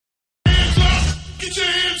Get your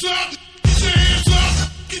hands up. Get your hands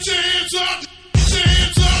up. Get your hands up. Get your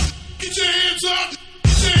hands up. Get your hands up.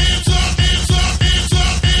 Get your hands up. Hands up. Hands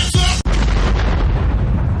up. Hands up.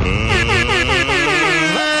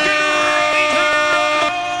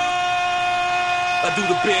 I do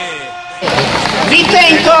the band. We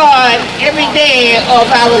thank God every day of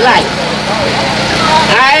our life.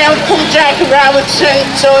 I am from Jackie Robinson,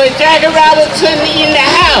 so is Jackie Robinson in the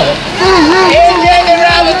house? Is Jackie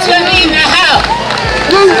Robinson in the house?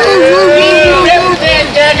 We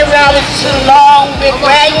represent Jackie Robinson along with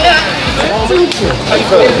Wagner.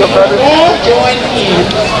 Join in.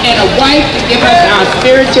 And a wife to give us our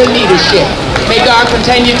spiritual leadership. May God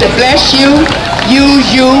continue to bless you,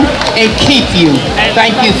 use you, and keep you.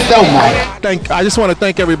 Thank you so much. I just want to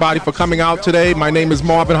thank everybody for coming out today. My name is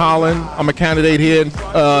Marvin Holland. I'm a candidate here in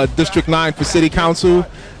District 9 for City Council.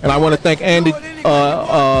 And I want to thank Andy,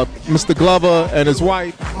 Mr. Glover and his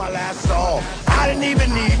wife. My last song, I didn't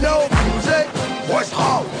even need no music. Voice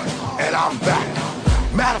hard, and I'm back.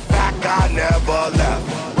 Matter of fact, I never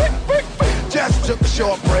left. Just took a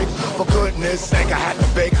short break. For goodness sake, I had to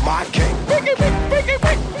bake my cake.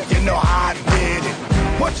 You know how I did it.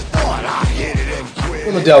 What you thought? I hit it and quit.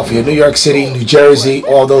 Philadelphia, New York City, New Jersey,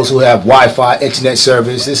 all those who have Wi-Fi, internet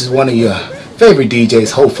service. This is one of your favorite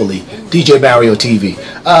DJs, hopefully, DJ Mario TV.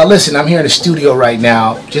 Listen, I'm here in the studio right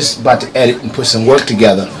now, just about to edit and put some work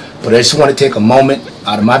together. But I just want to take a moment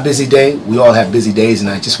out of my busy day. We all have busy days, and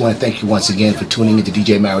I just want to thank you once again for tuning into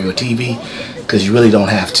DJ Mario TV, because you really don't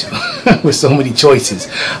have to. With so many choices.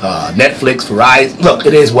 Netflix, Verizon, look,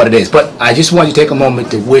 it is what it is. But I just want you to take a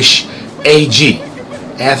moment to wish AG,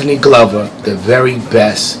 Anthony Glover, the very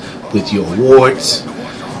best with your awards,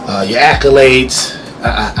 your accolades.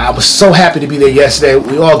 I was so happy to be there yesterday.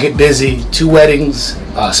 We all get busy. 2 weddings,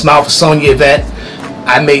 Smile for Sonia event.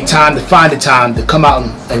 I made time to find the time to come out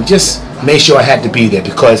and just make sure I had to be there,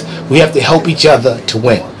 because we have to help each other to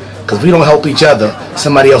win. Because if we don't help each other,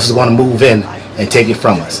 somebody else is going to move in and take it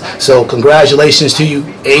from us. So congratulations to you,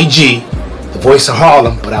 AG, the voice of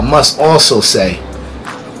Harlem. But I must also say,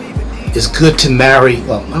 it's good to marry,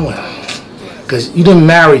 well, because you didn't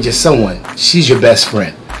marry just someone. She's your best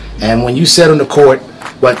friend. And when you said on the court,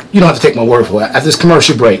 but you don't have to take my word for it. After this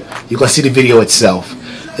commercial break, you're going to see the video itself.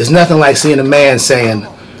 There's nothing like seeing a man saying,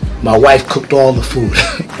 my wife cooked all the food.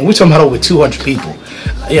 And we're talking about over 200 people.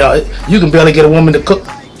 You know, you can barely get a woman to cook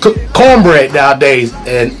cornbread nowadays.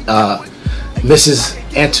 And Mrs.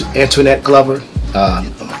 Antoinette Glover, I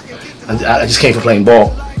just came from playing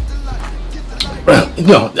ball. You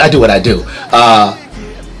know, I do what I do.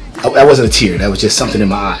 That wasn't a tear. That was just something in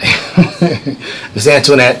my eye. Miss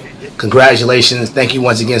Antoinette, congratulations. Thank you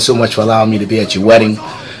once again so much for allowing me to be at your wedding.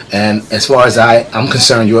 And as far as I'm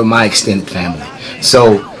concerned, you're my extended family.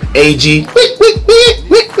 So, AG,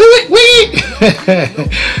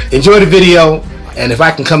 enjoy the video. And if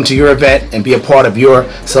I can come to your event and be a part of your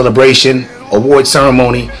celebration, award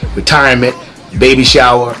ceremony, retirement, baby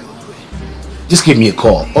shower, just give me a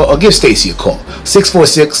call, or give Stacy a call,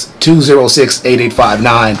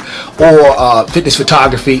 646-206-8859, or Fitness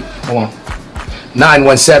Photography, hold on,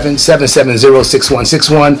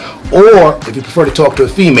 917-770-6161, or if you prefer to talk to a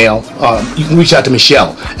female, you can reach out to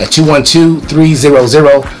Michelle at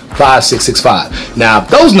 212-300-5665. Now, if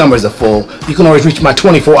those numbers are full, you can always reach my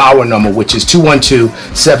 24-hour number, which is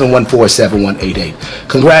 212-714-7188.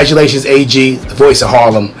 Congratulations, AG, the voice of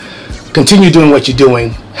Harlem. Continue doing what you're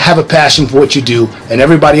doing. Have a passion for what you do. And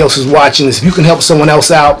everybody else who's watching this, if you can help someone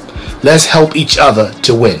else out, let's help each other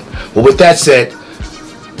to win. Well, with that said,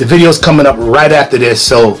 the video's coming up right after this.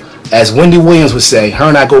 So, as Wendy Williams would say, her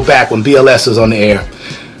and I go back when BLS was on the air,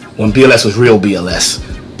 when BLS was real BLS.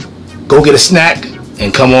 Go get a snack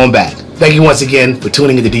and come on back. Thank you once again for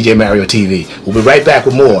tuning into DJ Mario TV. We'll be right back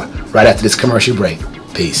with more right after this commercial break.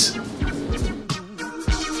 Peace.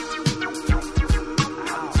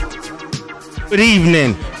 Good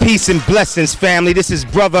evening, peace and blessings, family. This is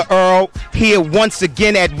Brother Earl here once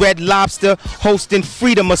again at Red Lobster, hosting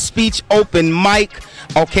Freedom of Speech open mic.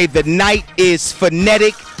 Okay, the night is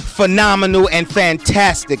phonetic, phenomenal, and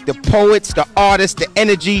fantastic. The poets, the artists, the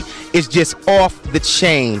energy is just off the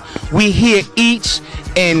chain. We here each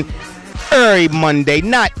and every Monday,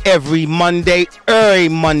 not every Monday, every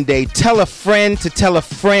Monday. Tell a friend to tell a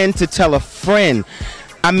friend to tell a friend.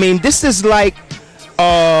 I mean, this is like,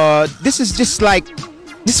 this is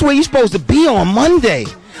where you're supposed to be on Monday.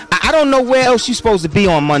 I don't know where else you're supposed to be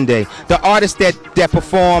on Monday. The artist that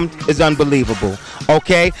performed is unbelievable.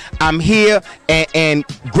 Okay, I'm here and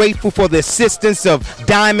grateful for the assistance of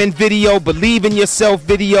Diamond Video, Believe in Yourself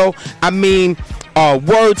Video. I mean,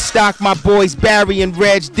 Word Stock, my boys Barry and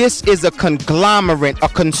Reg. This is a conglomerate, a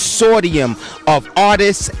consortium of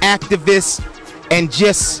artists, activists, and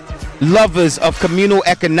just lovers of communal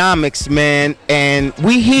economics, man. And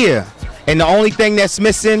we here. And the only thing that's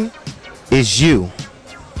missing is you.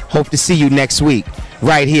 Hope to see you next week,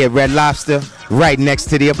 right here at Red Lobster, right next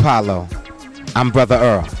to the Apollo. I'm Brother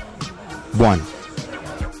Earl. One.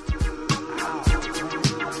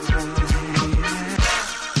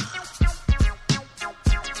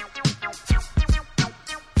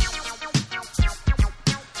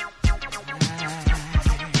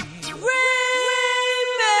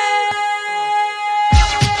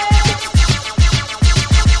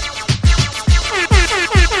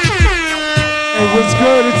 What's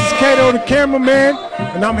good? This is Kato the cameraman,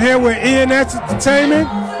 and I'm here with ENS Entertainment.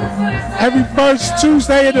 Every first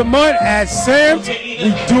Tuesday of the month at Sam's,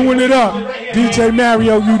 we doing it up. DJ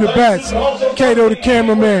Mario, you the best. Kato the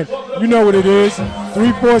cameraman, you know what it is.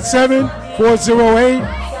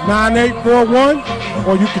 347-408-9841,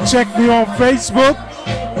 or you can check me on Facebook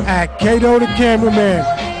at Kato the cameraman,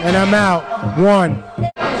 and I'm out. One.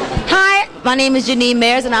 Hi, my name is Janine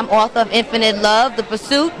Mayers, and I'm author of Infinite Love, The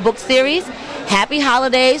Pursuit book series. Happy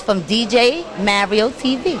holidays from DJ Mario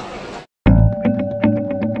TV.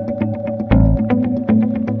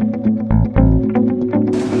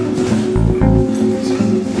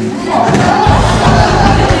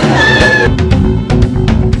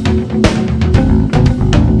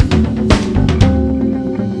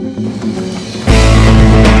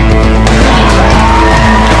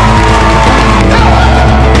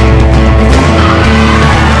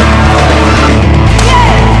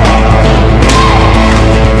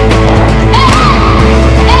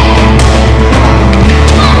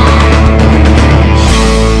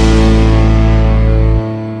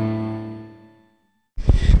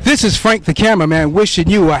 This is Frank the Cameraman wishing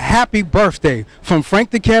you a happy birthday from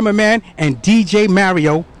Frank the Cameraman and DJ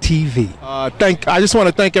Mario TV. I just want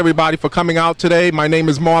to thank everybody for coming out today. My name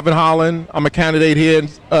is Marvin Holland. I'm a candidate here in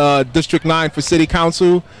District 9 for City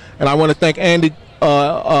Council. And I want to thank Andy,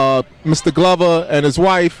 Mr. Glover and his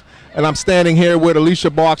wife. And I'm standing here with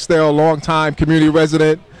Alicia Barksdale, longtime community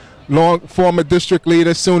resident, former district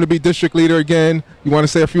leader, soon to be district leader again. You want to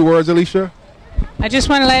say a few words, Alicia? I just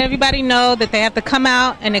want to let everybody know that they have to come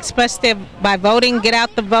out and express by voting, get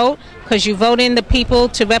out the vote, because you vote in the people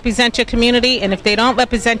to represent your community, and if they don't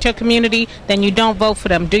represent your community, then you don't vote for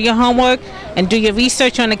them. Do your homework and do your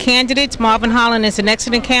research on the candidates. Marvin Holland is an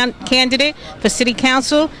excellent candidate for City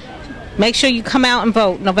Council. Make sure you come out and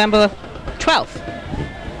vote November 12th.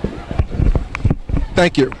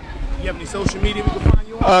 Thank you. You have any social media we can find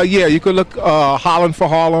you on? Yeah, you could look Holland for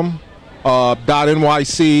Harlem,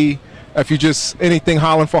 .nyc. If you just anything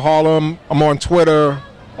Holland for Harlem, I'm on Twitter,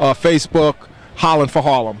 Facebook, Holland for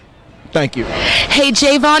Harlem. Thank you. Hey,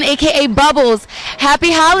 Javon, a.k.a. Bubbles.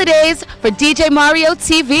 Happy holidays for DJ Mario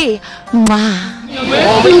TV. Mwah.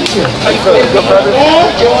 All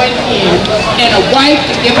join in and a wife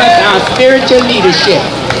to give us our spiritual leadership.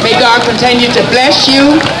 May God continue to bless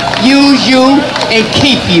you, use you, and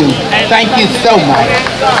keep you. Thank you so much.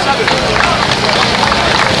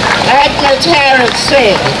 Like Ms. Harris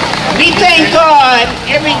said, we thank God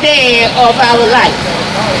every day of our life.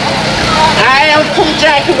 I am from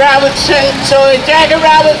Jackie Robinson, so is Jackie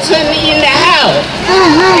Robinson in the house?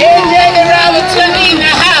 Is Jackie Robinson in the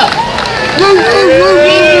house? We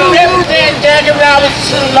represent Jackie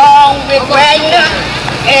Robinson along with Wagner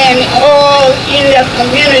and all in the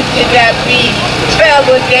community that we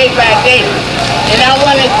travel day by day. And I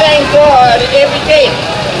want to thank God every day.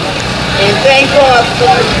 And thank God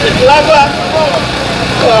for Mr. Glover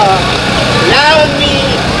for allowing me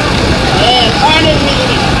and honoring me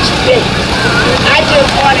today. I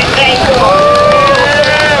just want to thank God.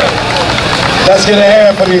 Let's get a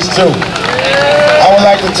hand for these two. I would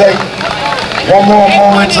like to take one more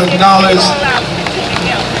moment to acknowledge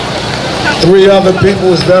three other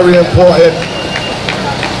people. It's very important.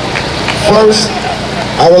 First,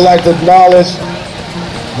 I would like to acknowledge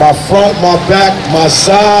my front, my back, my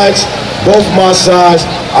sides, both my sides.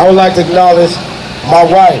 I would like to acknowledge my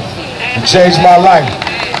wife, who changed my life.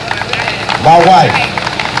 My wife.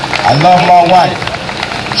 I love my wife.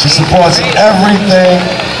 She supports everything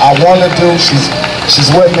I want to do. She's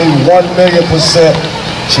with me 1,000,000%.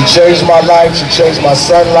 She changed my life. She changed my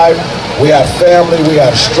son's life. We have family. We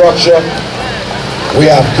have structure. We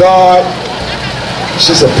have God.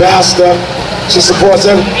 She's a pastor. She supports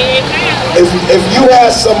everything. If you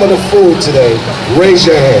had some of the food today, raise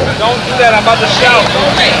your hand. Don't do that, I'm about to shout.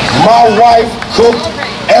 My wife cooked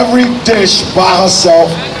every dish by herself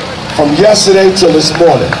from yesterday till this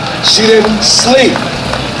morning. She didn't sleep.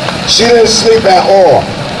 She didn't sleep at all.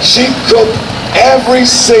 She cooked every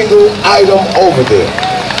single item over there.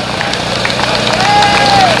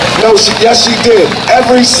 No, yes she did.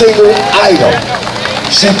 Every single item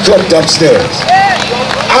she cooked upstairs.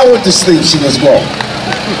 I went to sleep, she was gone.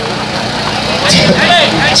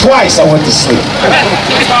 Twice I went to sleep.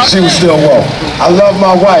 She was still woke. I love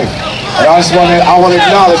my wife. And I want to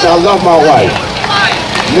acknowledge I love my wife.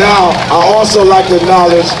 Now, I also like to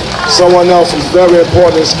acknowledge someone else who's very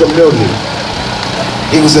important in this community.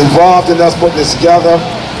 He was involved in us putting this together,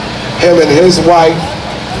 him and his wife.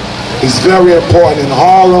 He's very important in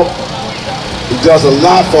Harlem. He does a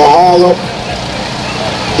lot for Harlem.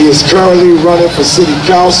 He is currently running for city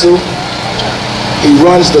council. He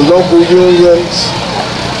runs the local unions.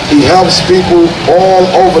 He helps people all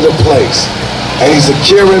over the place. And he's a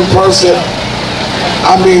caring person.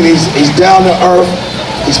 I mean, he's down to earth.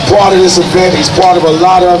 He's part of this event. He's part of a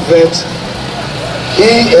lot of events.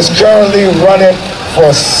 He is currently running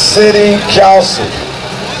for city council,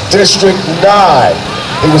 District 9.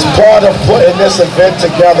 He was part of putting this event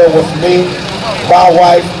together with me, my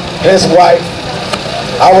wife, his wife.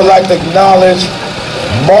 I would like to acknowledge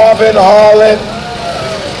Marvin Harlan,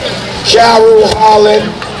 Carol Harlan.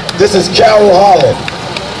 This is Carol Harlan.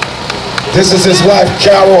 This is his wife,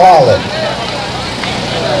 Carol Harlan.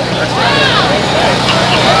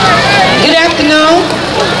 Good afternoon.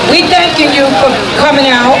 We thanking you for coming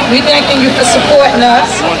out. We thanking you for supporting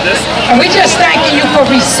us. And we just thanking you for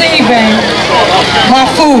receiving my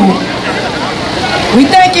food. We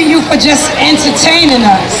thanking you for just entertaining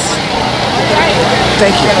us.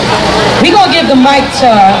 Thank you. We're going to give the mic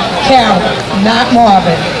to Carol, not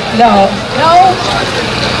Marvin. No. No?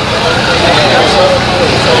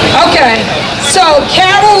 Okay. So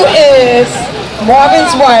Carol is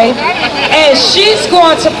Marvin's wife, and she's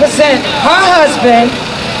going to present her husband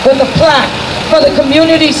with a plaque for the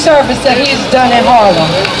community service that he's done in Harlem.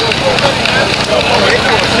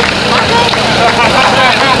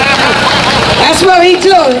 That's what he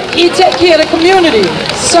do. He take care of the community,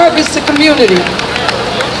 service the community.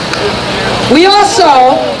 We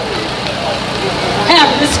also have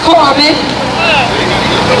Miss Carmen,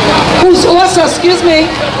 who's also, excuse me,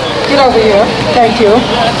 get over here, thank you.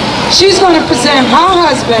 She's going to present her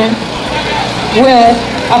husband with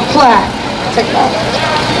a plaque. Take it out.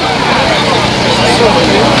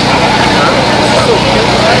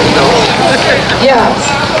 Yes,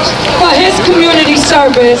 for his community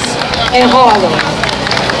service in Harlem.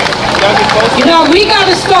 You know, we got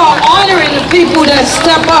to start honoring the people that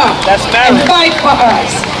step up and fight for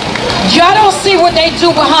us. Y'all don't see what they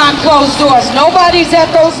do behind closed doors. Nobody's at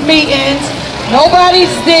those meetings.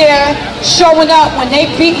 Nobody's there showing up when they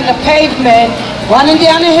beating the pavement, running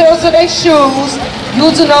down the hills of their shoes,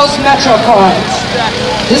 using those Metro cards.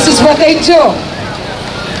 This is what they do.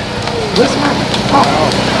 Where's my... Oh.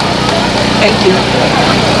 Thank you.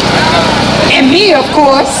 And me, of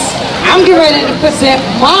course, I'm getting ready to present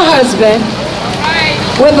my husband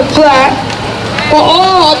with a plaque for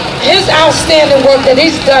all his outstanding work that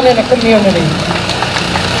he's done in the community.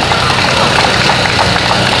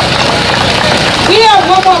 We have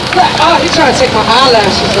one more plaque. Oh, he's trying to take my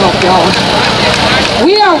eyelashes off, y'all.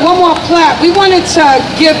 We have one more plaque. We wanted to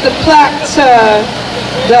give the plaque to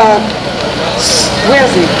the... Where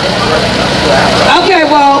is he? Okay,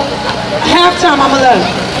 well, halftime, I'm gonna let him.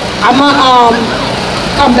 I'm gonna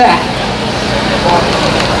come back.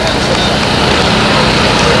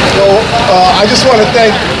 I just want to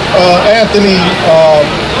thank Anthony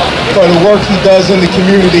for the work he does in the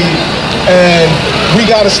community, and we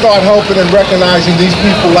got to start helping and recognizing these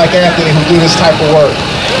people like Anthony who do this type of work.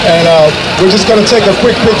 And we're just going to take a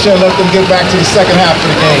quick picture and let them get back to the second half of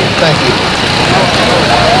the game. Thank you.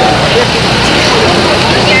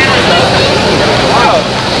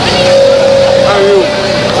 How are you?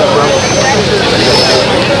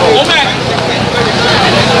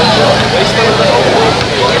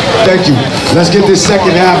 Thank you. Let's get this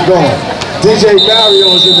second half going. DJ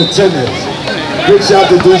Mario is in attendance. Big shout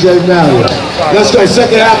to DJ Mario. Let's go.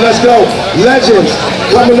 Second half, let's go. Legends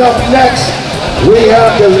coming up next. We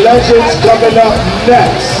have the Legends coming up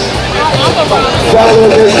next. Follow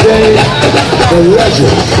this game, the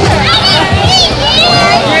Legends.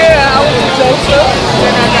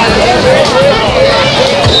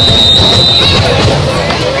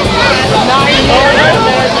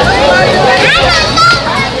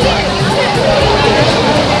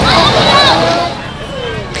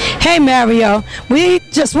 Hey Mario, we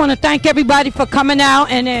just want to thank everybody for coming out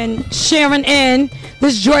and then sharing in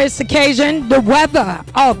this joyous occasion. The weather,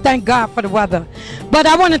 oh thank God for the weather. But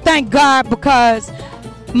I want to thank God because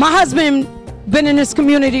my husband been in this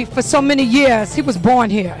community for so many years. He was born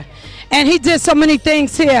here. And he did so many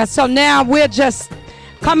things here. So now we're just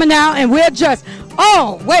coming out and we're just,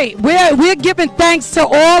 oh, wait, we're giving thanks to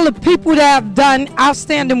all the people that have done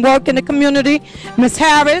outstanding work in the community. Miss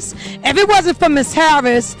Harris. If it wasn't for Miss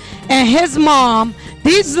Harris and his mom,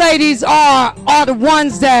 these ladies are the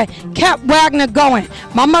ones that kept Wagner going.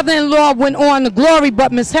 My mother-in-law went on to glory,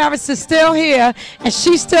 but Miss Harris is still here, and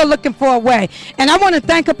she's still looking for a way. And I want to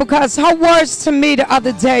thank her because her words to me the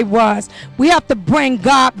other day was, we have to bring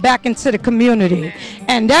God back into the community.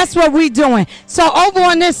 And that's what we're doing. So over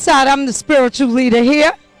on this side, I'm the spiritual leader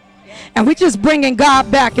here. And we're just bringing God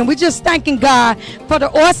back. And we're just thanking God for the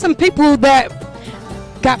awesome people that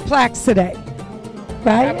got plaques today.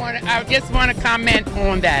 Right? I just want to comment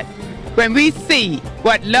on that. When we see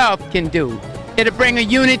what love can do, it'll bring a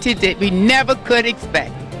unity that we never could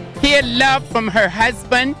expect. Hear love from her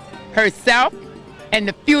husband, herself, and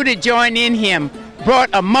the few that joined in him brought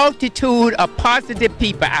a multitude of positive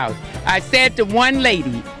people out. I said to one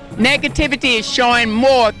lady, negativity is showing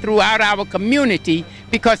more throughout our community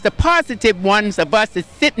because the positive ones of us is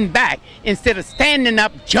sitting back instead of standing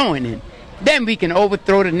up joining. Then we can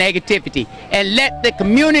overthrow the negativity and let the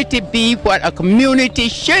community be what a community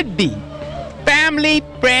should be. Family,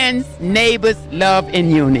 friends, neighbors, love, and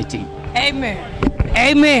unity. Amen.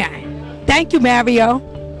 Amen. Thank you, Mario.